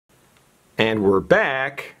And we're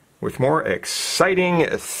back with more exciting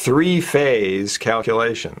three-phase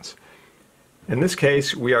calculations. In this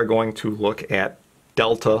case, we are going to look at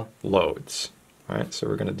delta loads. All right, so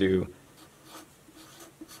we're going to do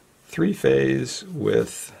three-phase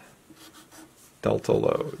with delta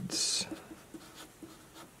loads.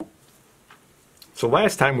 So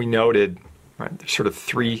last time we noted, right, there's sort of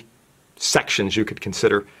three sections you could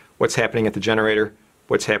consider: what's happening at the generator,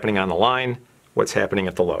 what's happening on the line, what's happening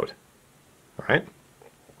at the load. All right.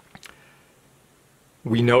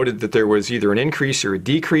 We noted that there was either an increase or a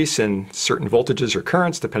decrease in certain voltages or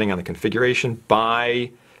currents, depending on the configuration,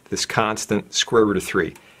 by this constant square root of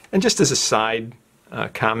 3. And just as a side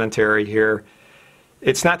commentary here,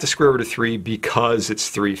 it's not the square root of 3 because it's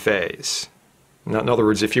three-phase. In other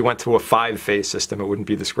words, if you went to a five-phase system, it wouldn't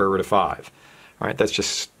be the square root of 5. All right, that's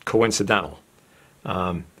just coincidental.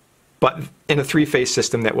 But in a three-phase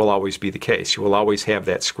system, that will always be the case. You will always have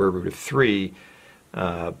that square root of 3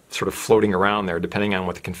 sort of floating around there, depending on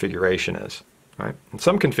what the configuration is. Right? In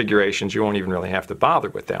some configurations, you won't even really have to bother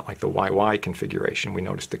with that, like the YY configuration. We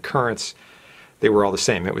noticed the currents, they were all the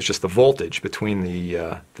same. It was just the voltage between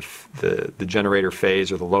the generator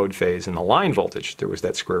phase or the load phase and the line voltage. There was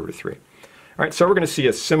that square root of 3. All right, so we're going to see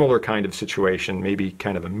a similar kind of situation, maybe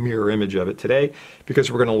kind of a mirror image of it today,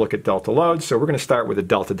 because we're going to look at delta loads. So we're going to start with a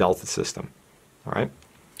delta-delta system. All right,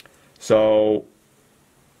 so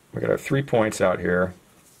we got our 3 points out here.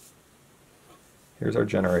 Here's our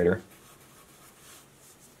generator.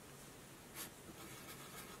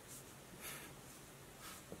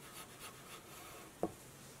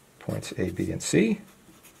 Points A, B, and C.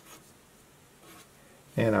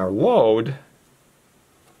 And our load,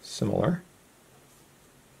 similar.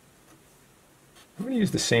 I'm going to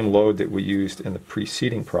use the same load that we used in the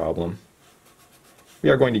preceding problem.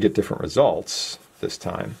 We are going to get different results this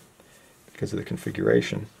time because of the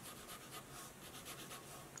configuration.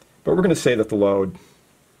 But we're going to say that the load,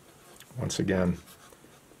 once again,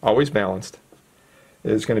 always balanced,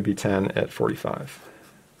 is going to be 10 at 45.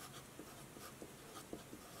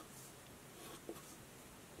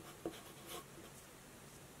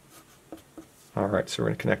 All right, so we're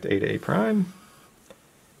going to connect A to A prime,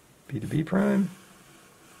 B to B prime.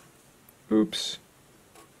 Oops.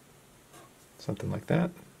 Something like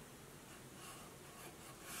that.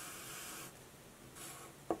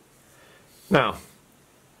 Now,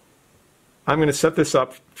 I'm going to set this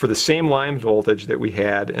up for the same line voltage that we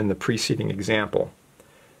had in the preceding example.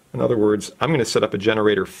 In other words, I'm going to set up a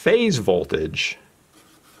generator phase voltage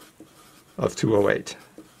of 208.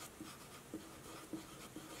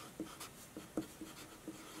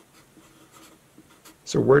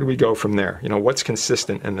 So where do we go from there? You know, what's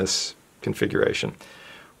consistent in this configuration?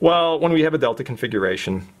 Well, when we have a delta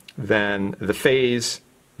configuration, then the phase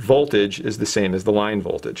voltage is the same as the line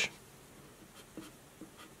voltage.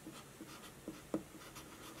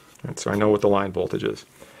 And so I know what the line voltage is.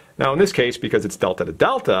 Now in this case, because it's delta to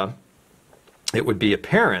delta, it would be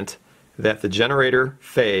apparent that the generator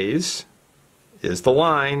phase is the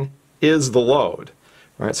line, is the load.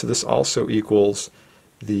 All right, so this also equals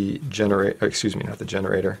the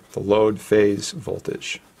the load phase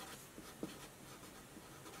voltage.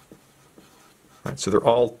 All right, so they're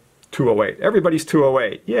all 208. Everybody's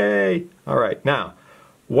 208. Yay! All right, now,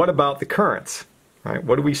 what about the currents? All right,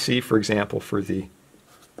 what do we see, for example, for the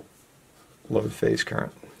load phase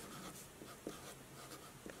current?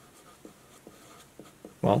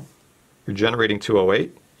 Well, you're generating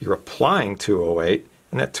 208, you're applying 208,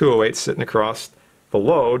 and that 208 is sitting across the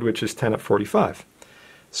load, which is 10 at 45.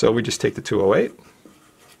 So we just take the 208,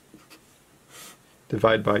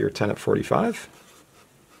 divide by your 10 at 45,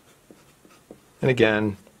 and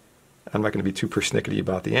again, I'm not going to be too persnickety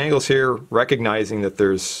about the angles here, recognizing that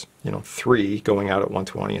there's 3 going out at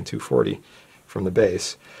 120 and 240 from the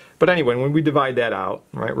base. But anyway, when we divide that out,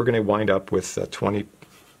 right, we're going to wind up with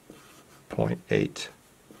 20.8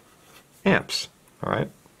 amps. All right.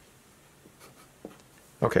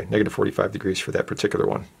 Okay, negative 45 degrees for that particular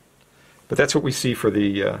one. But that's what we see for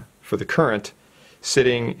the current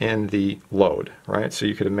sitting in the load, right? So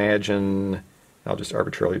you could imagine, I'll just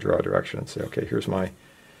arbitrarily draw a direction and say, okay, here's my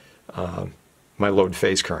my load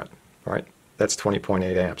phase current, right? That's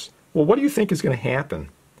 20.8 amps. Well, what do you think is going to happen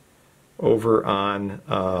over on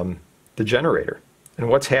the generator? And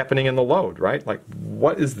what's happening in the load, right? Like,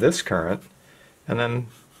 what is this current? And then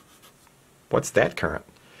what's that current?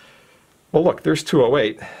 Well, look, there's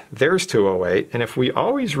 208, there's 208, and if we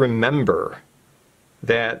always remember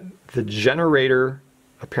that the generator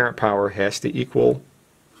apparent power has to equal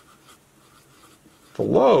the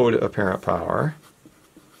load apparent power,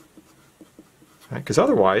 because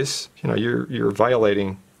otherwise, you're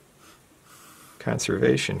violating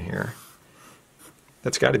conservation here.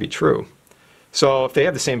 That's got to be true. So if they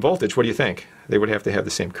have the same voltage, what do you think? They would have to have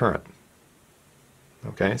the same current.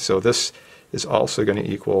 Okay, so this is also going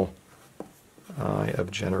to equal I of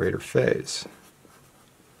generator phase.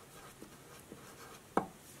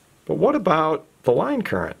 But what about the line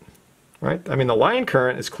current? Right? I mean, the line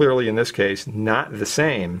current is clearly, in this case, not the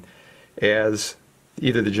same as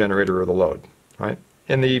either the generator or the load. Right?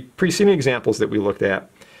 In the preceding examples that we looked at,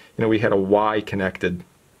 we had a Y-connected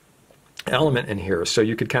element in here, so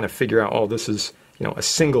you could kind of figure out, oh, this is a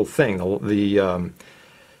single thing.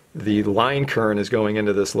 The line current is going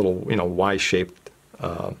into this little Y-shaped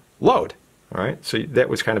load. All right, so that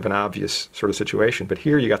was kind of an obvious sort of situation. But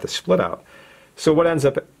here you got the split out. So what ends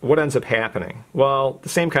up happening? Well, the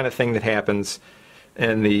same kind of thing that happens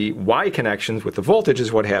in the Y connections with the voltage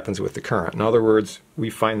is what happens with the current. In other words,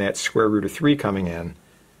 we find that square root of 3 coming in.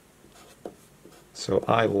 So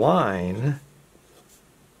I line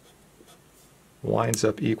winds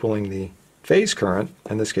up equaling the phase current.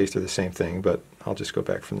 In this case, they're the same thing, but I'll just go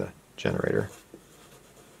back from the generator.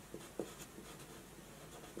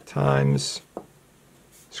 Times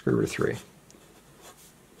square root of 3.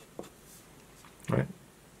 Right.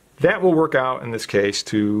 That will work out, in this case,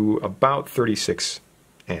 to about 36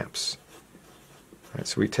 amps. Right,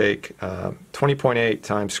 so we take 20.8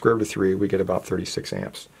 times square root of 3, we get about 36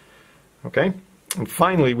 amps. Okay? And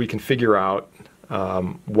finally, we can figure out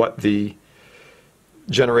what the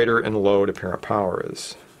generator and load apparent power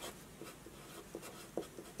is.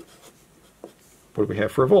 What do we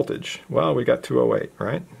have for a voltage? Well, we got 208,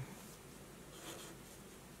 right?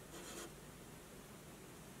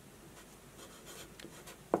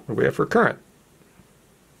 What do we have for current?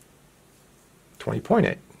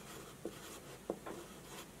 20.8.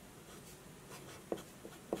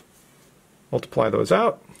 Multiply those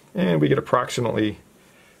out, and we get approximately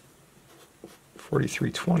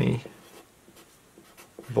 4320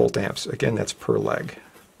 volt amps. Again, that's per leg.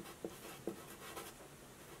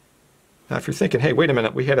 Now, if you're thinking, hey, wait a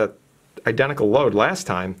minute, we had an identical load last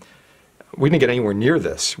time, we didn't get anywhere near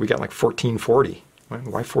this. We got like 1440.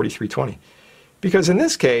 Why 4320? Because in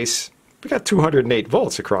this case, we got 208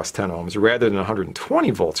 volts across 10 ohms rather than 120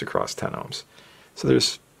 volts across 10 ohms. So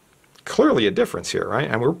there's clearly a difference here, right?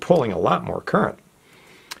 And we're pulling a lot more current.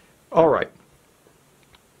 All right.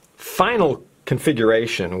 Final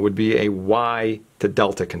configuration would be a Y to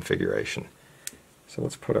delta configuration. So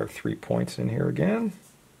let's put our 3 points in here again.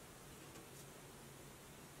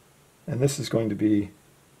 And this is going to be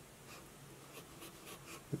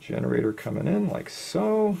the generator coming in like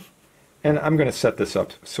so. And I'm going to set this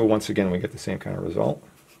up so once again we get the same kind of result.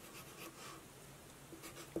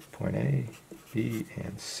 Point A, B,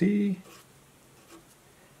 and C.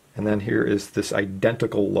 And then here is this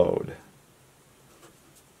identical load.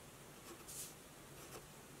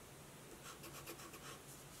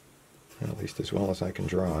 At least as well as I can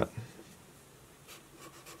draw it.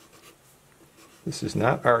 This is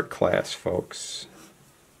not art class, folks.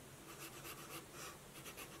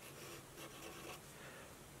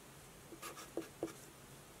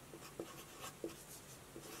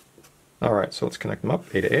 All right, so let's connect them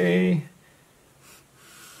up, A to A.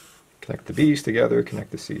 Connect the B's together,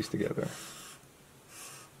 connect the C's together.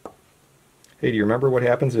 Hey, do you remember what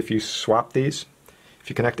happens if you swap these? If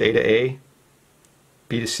you connect A to A,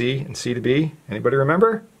 B to C, and C to B? Anybody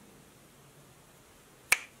remember?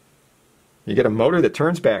 You get a motor that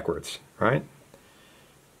turns backwards, right?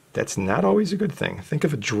 That's not always a good thing. Think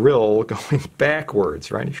of a drill going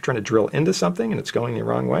backwards, right? If you're trying to drill into something and it's going the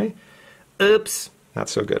wrong way, oops, not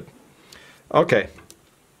so good. Okay,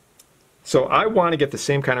 so I want to get the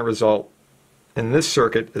same kind of result in this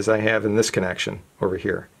circuit as I have in this connection over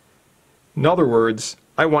here. In other words,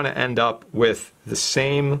 I want to end up with the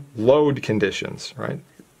same load conditions, right?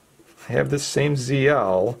 I have this same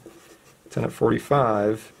ZL, 10 at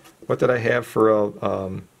 45. What did I have for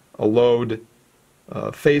a load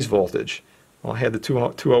phase voltage? Well, I had the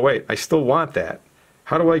 208. I still want that.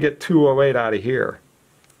 How do I get 208 out of here?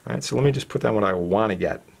 All right, so let me just put down what I want to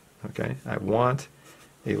get. Okay, I want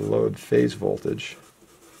a load phase voltage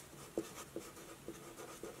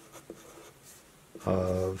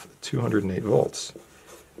of 208 volts.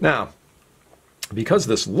 Now, because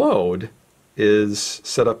this load is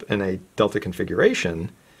set up in a delta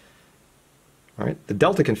configuration, right, the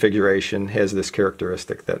delta configuration has this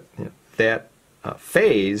characteristic that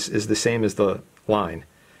phase is the same as the line.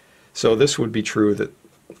 So this would be true that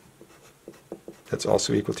that's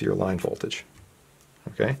also equal to your line voltage.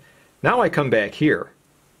 Okay. Now I come back here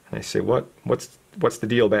and I say, what's the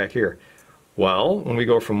deal back here? Well, when we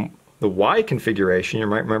go from the Y configuration, you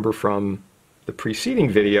might remember from the preceding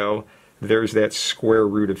video there's that square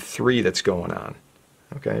root of 3 that's going on.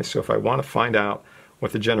 Okay, so if I want to find out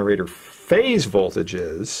what the generator phase voltage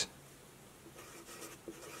is,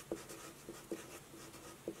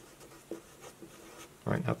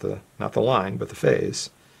 right, not the line, but the phase,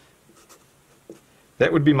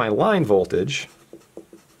 that would be my line voltage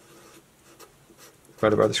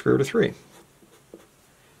divided by the square root of 3.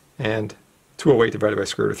 And 208 divided by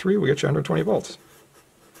square root of 3 will get you 120 volts.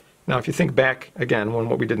 Now, if you think back again on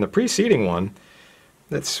what we did in the preceding one,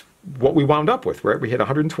 that's what we wound up with, right? We had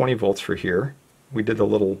 120 volts for here. We did the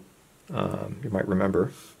little, you might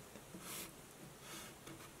remember,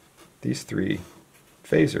 these 3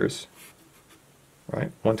 phasors,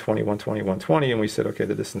 right? 120, 120, 120, and we said, okay,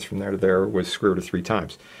 the distance from there to there was square root of 3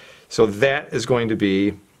 times. So that is going to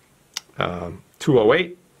be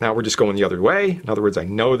 208. Now we're just going the other way. In other words, I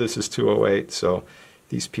know this is 208, so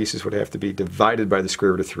these pieces would have to be divided by the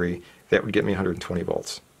square root of 3. That would get me 120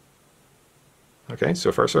 volts. Okay,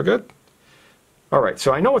 so far so good? All right,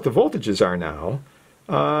 so I know what the voltages are now.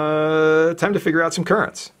 Time to figure out some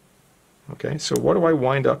currents. Okay, so what do I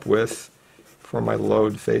wind up with for my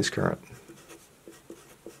load phase current?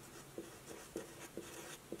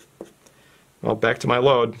 Well, back to my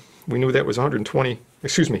load. We knew that was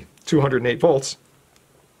 208 volts.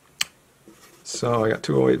 So I got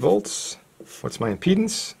 208 volts. What's my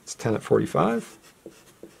impedance? It's 10 at 45.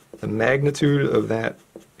 The magnitude of that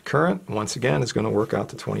current, once again, is going to work out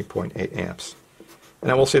to 20.8 amps.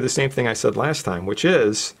 And I will say the same thing I said last time, which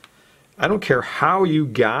is, I don't care how you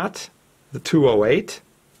got the 208,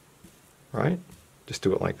 right? Just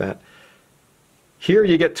do it like that. Here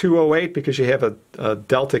you get 208 because you have a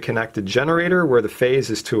delta connected generator where the phase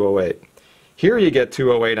is 208. Here you get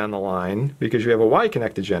 208 on the line because you have a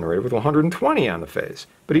Y-connected generator with 120 on the phase.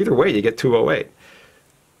 But either way, you get 208.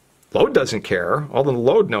 Load doesn't care. All the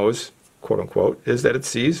load knows, quote unquote, is that it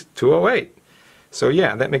sees 208. So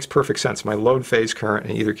yeah, that makes perfect sense. My load phase current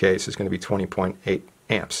in either case is going to be 20.8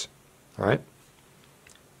 amps. All right?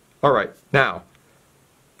 All right, now,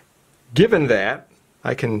 given that,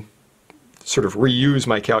 I can sort of reuse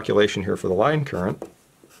my calculation here for the line current.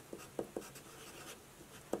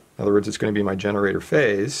 In other words, it's going to be my generator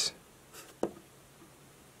phase.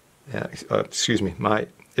 Excuse me,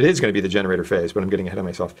 it is going to be the generator phase, but I'm getting ahead of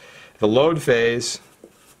myself. The load phase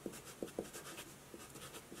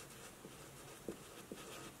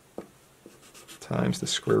times the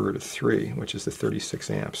square root of 3, which is the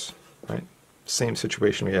 36 amps, right? Same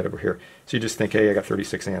situation we had over here. So you just think, hey, I got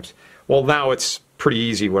 36 amps. Well, now it's pretty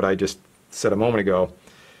easy what I just said a moment ago.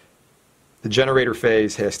 The generator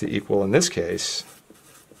phase has to equal, in this case,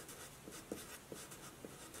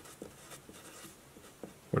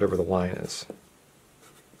 whatever the line is,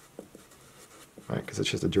 right? Because it's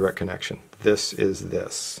just a direct connection. This is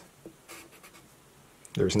this.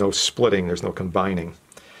 There's no splitting, there's no combining.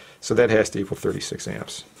 So that has to equal 36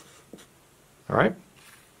 amps. All right?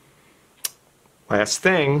 Last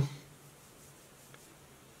thing,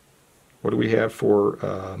 what do we have for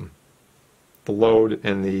the load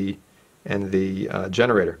and the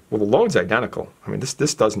generator? Well, the load's identical. I mean,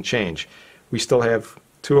 this doesn't change. We still have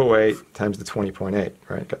 208 times the 20.8,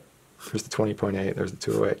 right? There's the 20.8, there's the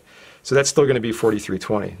 208. So that's still going to be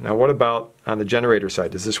 4320. Now what about on the generator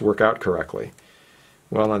side? Does this work out correctly?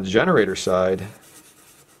 Well, on the generator side,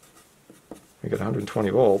 we got 120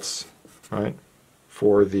 volts, right,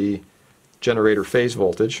 for the generator phase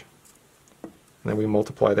voltage. And then we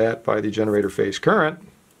multiply that by the generator phase current,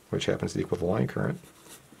 which happens to equal the line current.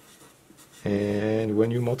 And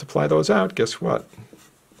when you multiply those out, guess what?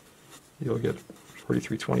 You'll get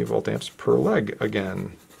 4320 volt amps per leg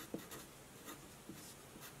again.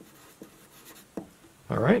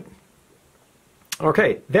 All right.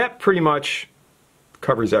 Okay, that pretty much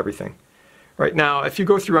covers everything. Right now, if you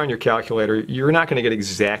go through on your calculator, you're not going to get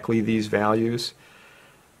exactly these values.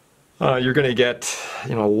 You're going to get,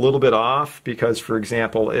 a little bit off because, for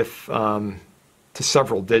example, if to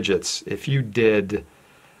several digits, if you did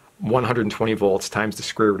 120 volts times the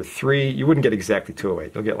square root of 3, you wouldn't get exactly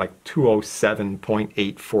 208. You'll get like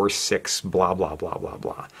 207.846, blah, blah, blah, blah,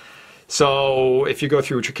 blah. So if you go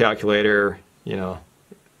through with your calculator,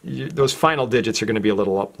 those final digits are going to be a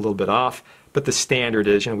little bit off, but the standard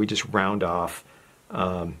is, we just round off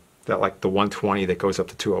that, like the 120 that goes up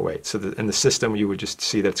to 208. So in the system, you would just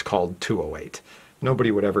see that it's called 208.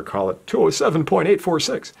 Nobody would ever call it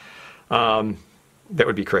 207.846. That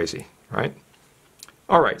would be crazy, right?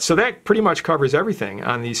 All right, so that pretty much covers everything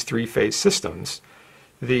on these three-phase systems.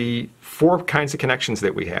 The 4 kinds of connections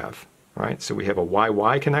that we have, right? So we have a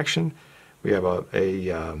YY connection, we have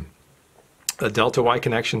a delta Y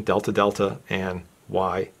connection, delta delta, and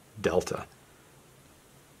Y delta.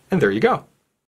 And there you go.